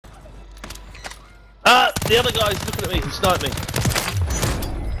The other guy's looking at me. He sniped me.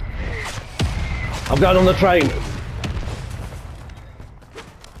 I'm going on the train.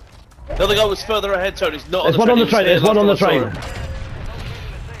 The other guy was further ahead, Tony. He's not There's on the one train. on the train. There's one on the train.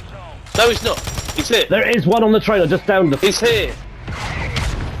 No, he's not. He's here. There is one on the train. I just downed him. He's here.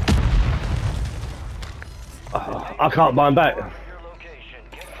 Oh, I can't buy him back.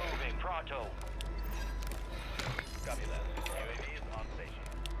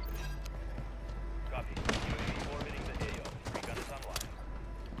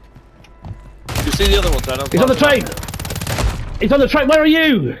 You see the other one, Tony? He's on the train. He's on the train. Where are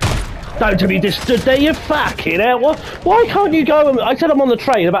you? Don't tell me you just stood there, you fucking hell. Why can't you go? I said I'm on the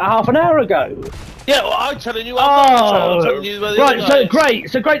train about half an hour ago. Yeah, well, I'm telling you. I'm telling you where the right, other so guy great.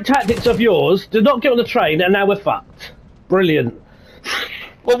 So great tactics of yours. Did not get on the train, and now we're fucked. Brilliant.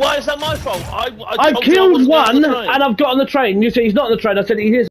 Well, why is that my fault? I killed one, and I've got on the train. You see, he's not on the train. I said he is.